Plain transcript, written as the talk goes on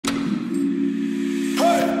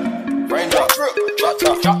Drop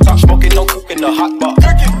top, smoking, no cooking, the hot pot.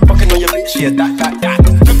 Fucking on your bitch, yeah, that.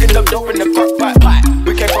 Cooking up dope in the crock pot.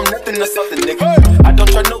 We came from nothing to something, nigga. I don't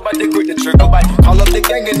try nobody, grip the trigger. Nobody call up the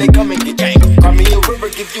gang and they come and get gang. Call me a river,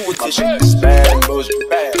 give you a tissue. Bad, bullshit,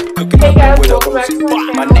 bad. Cooking up with a Uzi.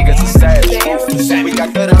 My niggas are sad. We got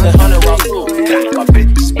better than 100 rounds too. My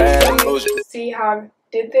bitch is bad, bullshit. See how I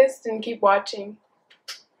did this? Then keep watching.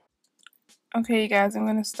 Okay, you guys, I'm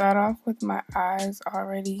going to start off with my eyebrows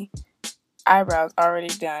already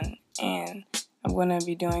done, and I'm going to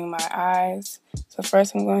be doing my eyes. So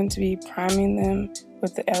first I'm going to be priming them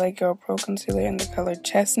with the LA Girl Pro Concealer in the color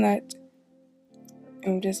Chestnut.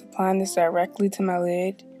 I'm just applying this directly to my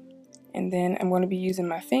lid, and then I'm going to be using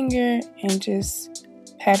my finger and just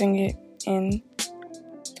patting it in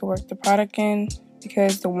to work the product in,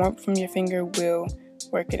 because the warmth from your finger will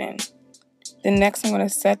work it in. Then next I'm going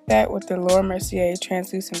to set that with the Laura Mercier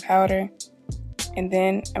translucent powder, and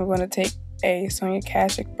then I'm going to take a Sonia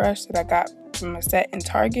Kashuk brush that I got from a set in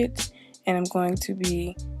Target, and I'm going to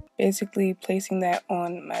be basically placing that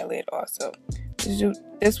on my lid also.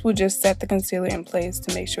 This will just set the concealer in place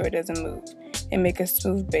to make sure it doesn't move and make a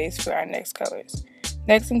smooth base for our next colors.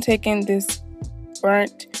 Next I'm taking this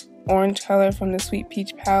burnt orange color from the Sweet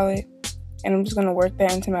Peach palette, and I'm just going to work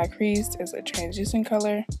that into my crease as a transition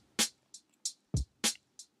color.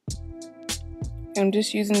 I'm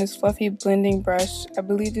just using this fluffy blending brush. I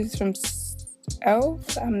believe this is from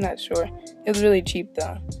e.l.f. I'm not sure. It was really cheap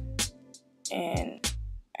though. And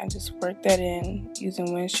I just work that in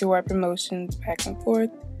using windshield wiper motions back and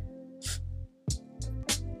forth.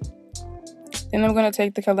 Then I'm going to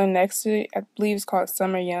take the color next to it. I believe it's called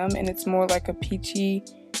Summer Yum, and it's more like a peachy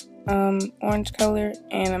orange color.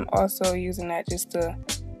 And I'm also using that just to,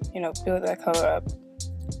 build that color up.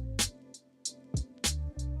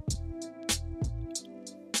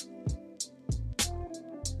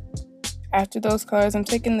 After those colors, I'm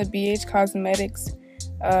taking the BH Cosmetics,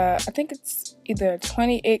 I think it's either a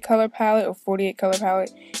 28 color palette or 48 color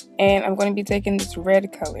palette, and I'm going to be taking this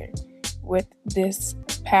red color with this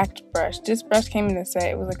packed brush. This brush came in a set.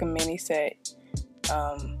 It was like a mini set,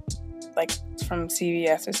 like from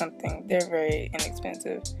CVS or something. They're very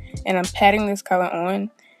inexpensive. And I'm patting this color on,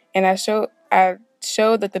 and I showed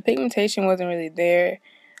that the pigmentation wasn't really there,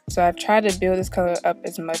 so I tried to build this color up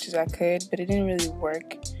as much as I could, but it didn't really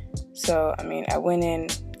work. So, I went in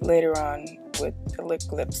later on with a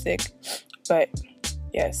lipstick, but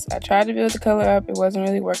yes, I tried to build the color up. It wasn't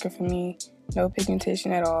really working for me. No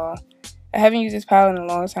pigmentation at all. I haven't used this palette in a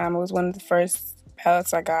long time. It was one of the first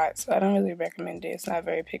palettes I got, so I don't really recommend it. It's not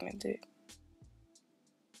very pigmented.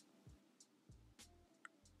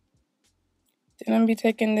 Then I'm going to be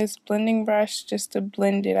taking this blending brush just to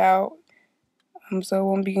blend it out, so it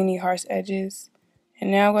won't be any harsh edges. And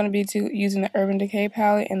now I'm going to be using the Urban Decay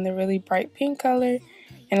palette in the really bright pink color,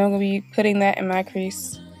 and I'm going to be putting that in my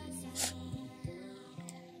crease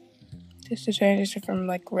just to transition from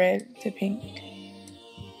like red to pink.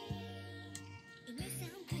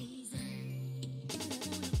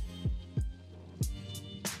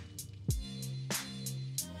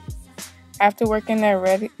 After working that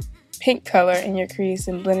red pink color in your crease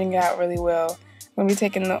and blending it out really well, I'm going to be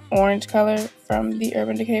taking the orange color from the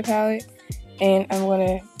Urban Decay palette, and I'm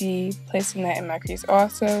going to be placing that in my crease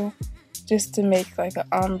also, just to make like an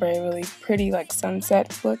ombre really pretty, like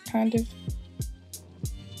sunset look kind of.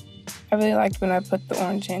 I really liked when I put the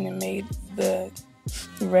orange in and made the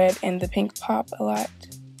red and the pink pop a lot.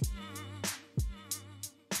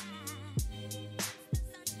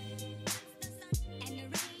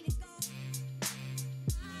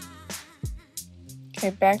 Okay,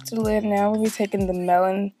 back to the lid now. We'll be taking the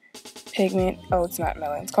Melon pigment. Oh, it's not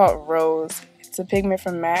Melon. It's called Rose. It's a pigment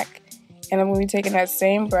from MAC. And I'm going to be taking that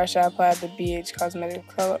same brush I applied the BH Cosmetic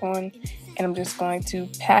color on, and I'm just going to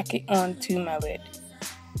pack it onto my lid.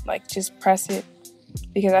 Like, just press it,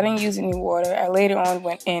 because I didn't use any water. I later on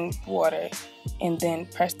went in water and then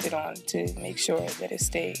pressed it on to make sure that it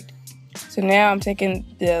stayed. So now I'm taking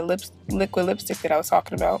the liquid lipstick that I was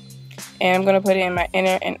talking about, and I'm going to put it in my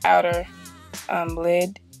inner and outer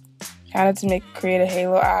lid, kind of to create a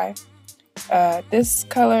halo eye. This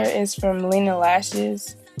color is from Lena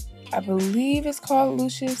Lashes. I believe it's called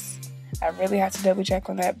Luscious. I really have to double check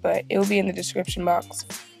on that, but it will be in the description box.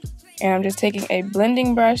 And I'm just taking a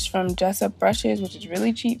blending brush from Dress Up Brushes, which is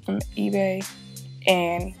really cheap from eBay,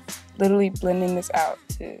 and literally blending this out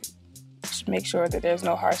to make sure that there's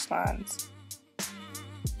no harsh lines.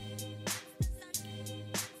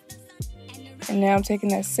 And now I'm taking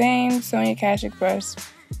that same Sonia Kashuk brush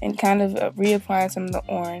and kind of reapplying some of the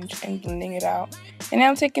orange and blending it out. And now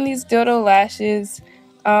I'm taking these DodoLashes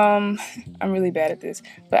I'm really bad at this,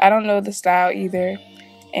 but I don't know the style either,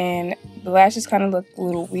 and the lashes kind of look a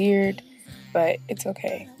little weird, but it's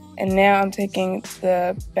okay. And now I'm taking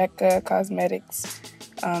the Becca Cosmetics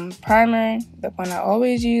primer, the one I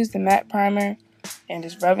always use, the matte primer, and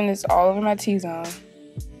just rubbing this all over my T-zone.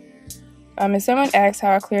 If someone asks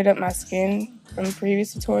how I cleared up my skin from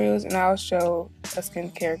previous tutorials, and I'll show a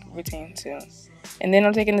skincare routine soon. And then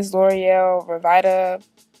I'm taking this L'Oreal Revita,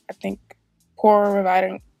 I think Pore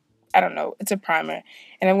Revita, I don't know, it's a primer.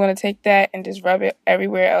 And I'm going to take that and just rub it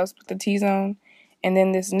everywhere else with the T-zone. And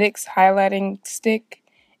then this NYX highlighting stick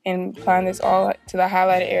and applying this all to the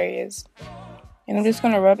highlighted areas. And I'm just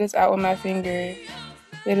going to rub this out with my finger.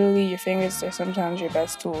 Literally, your fingers are sometimes your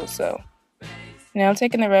best tools, so. Now I'm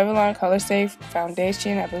taking the Revlon Colorstay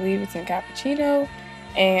foundation, I believe it's in Cappuccino,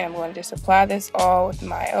 and I'm going to just apply this all with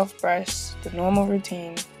my e.l.f. brush, the normal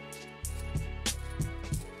routine.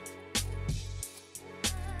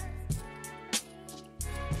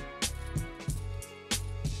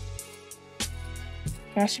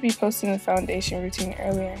 I should be posting the foundation routine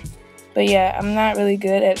earlier. But yeah, I'm not really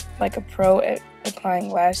good at, like a pro at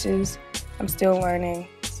applying lashes. I'm still learning,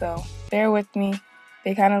 so bear with me.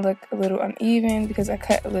 They kind of look a little uneven because I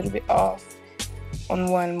cut a little bit off on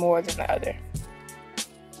one more than the other.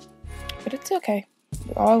 But it's okay.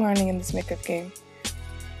 We're all learning in this makeup game.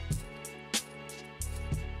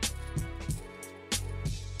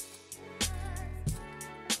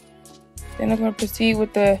 Then I'm going to proceed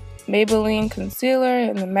with the Maybelline concealer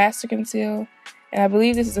and the Master Conceal. And I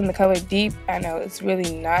believe this is in the color Deep. I know it's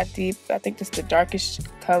really not deep. I think this is the darkest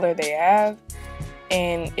color they have.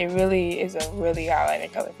 And it really is a really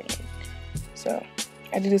highlighted color for me. So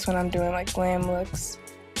I do this when I'm doing like glam looks.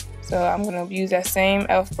 So I'm going to use that same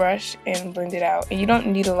e.l.f. brush and blend it out. And you don't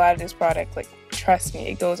need a lot of this product. Like, trust me,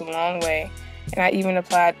 it goes a long way. And I even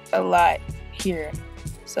applied a lot here.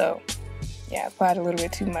 So yeah, I applied a little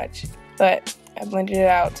bit too much. But I blended it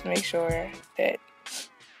out to make sure that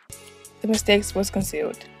the mistakes was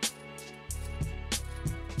concealed.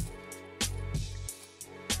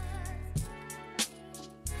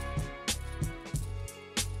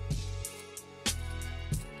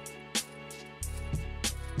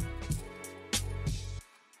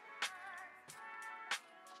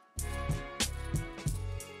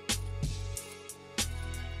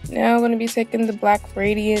 Now I'm going to be taking the Black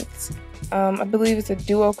Radiance. I believe it's a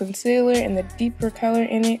duo concealer and the deeper color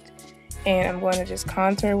in it. And I'm going to just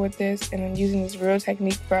contour with this, and I'm using this Real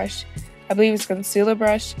Technique brush. I believe it's a concealer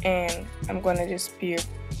brush, and I'm going to just be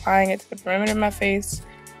applying it to the perimeter of my face,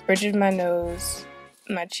 bridge of my nose,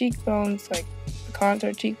 my cheekbones, like the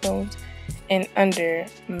contour cheekbones, and under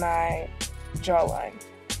my jawline.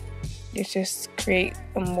 It's just create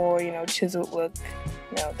a more, chiseled look,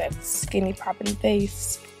 that skinny popping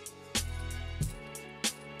face.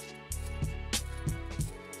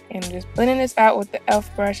 And I'm just blending this out with the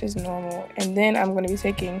e.l.f. brush as normal. And then I'm going to be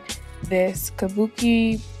taking this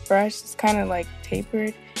Kabuki brush. It's kind of like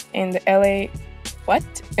tapered. And the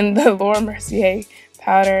Laura Mercier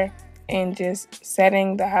powder. And just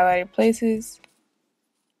setting the highlighted places.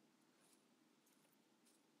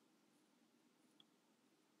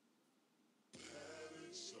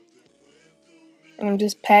 And I'm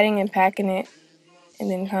just patting and packing it.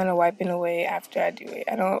 And then kind of wiping away after I do it.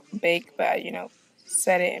 I don't bake, but I,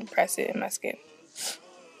 set it and press it in my skin.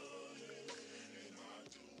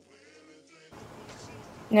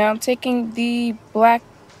 Now I'm taking the Black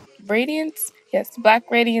Radiance. Yes, the Black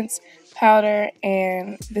Radiance powder,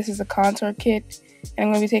 and this is a contour kit. And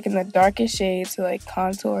I'm going to be taking the darkest shade to like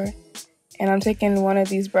contour. And I'm taking one of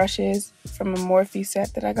these brushes from a Morphe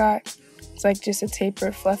set that I got. It's like just a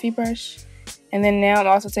tapered fluffy brush. And then now I'm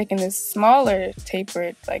also taking this smaller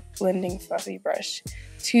tapered like blending fluffy brush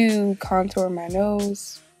to contour my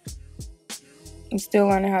nose. I'm still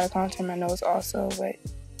learning how to contour my nose also, but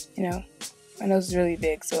my nose is really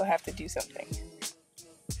big, so I'll have to do something.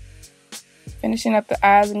 Finishing up the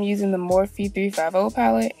eyes, I'm using the Morphe 350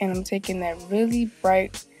 palette, and I'm taking that really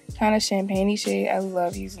bright kind of champagne-y shade. I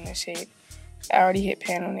love using this shade. I already hit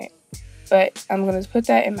pan on it. But I'm going to put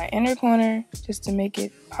that in my inner corner just to make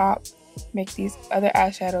it pop, make these other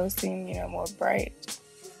eyeshadows seem, more bright.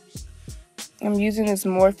 I'm using this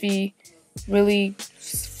Morphe really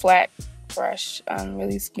flat brush,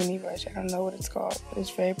 really skinny brush. I don't know what it's called, but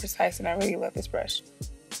it's very precise, and I really love this brush.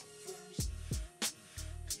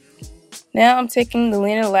 Now I'm taking the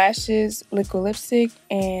Lena Lashes liquid lipstick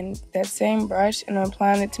and that same brush, and I'm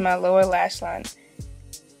applying it to my lower lash line.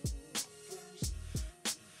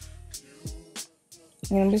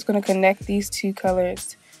 And I'm just going to connect these two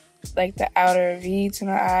colors, like the outer V to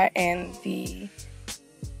my eye and the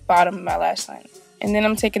bottom of my lash line. And then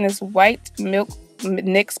I'm taking this white Milk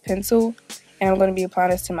NYX pencil, and I'm going to be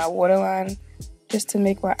applying this to my waterline just to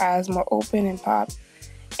make my eyes more open and pop.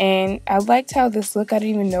 And I liked how this looked. I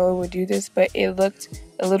didn't even know it would do this, but it looked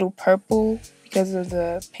a little purple because of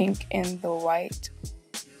the pink and the white.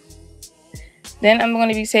 Then I'm going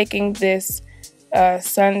to be taking this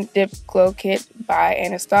Sundipped Glow Kit by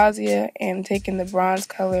Anastasia and taking the bronze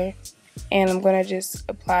color, and I'm going to just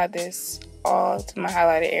apply this all to my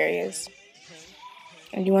highlighted areas.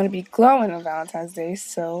 And you want to be glowing on Valentine's Day,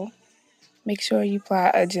 so make sure you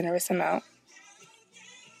apply a generous amount.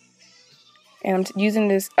 And I'm using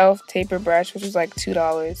this e.l.f. taper brush, which was like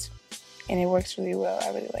 $2, and it works really well. I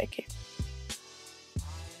really like it.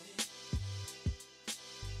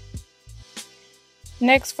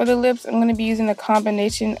 Next, for the lips, I'm going to be using a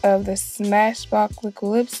combination of the Smashbox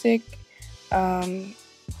liquid lipstick. I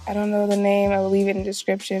don't know the name. I will leave it in the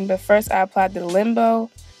description. But first, I applied the Limbo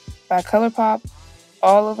by Colourpop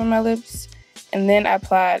all over my lips. And then I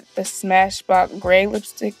applied the Smashbox gray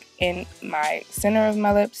lipstick in my center of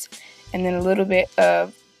my lips. And then a little bit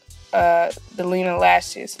of the Lena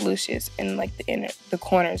Lashes, Luscious, in like the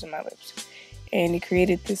corners of my lips. And it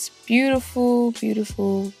created this beautiful,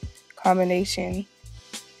 beautiful combination.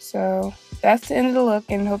 So that's the end of the look,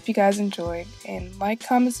 and hope you guys enjoyed. And like,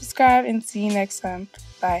 comment, subscribe, and see you next time.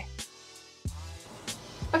 Bye.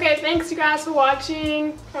 Okay, thanks you guys for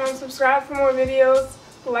watching. Subscribe for more videos.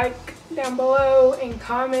 Like down below and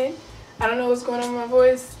comment. I don't know what's going on with my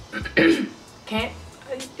voice.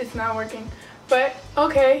 It's not working. But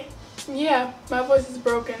okay, yeah, my voice is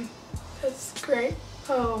broken. That's great.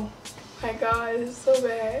 Oh my god, it's so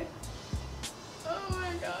bad. Oh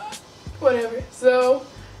my god. Whatever. So,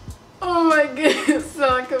 oh my goodness,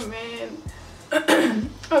 sound like a man.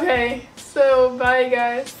 Okay, so bye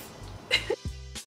guys.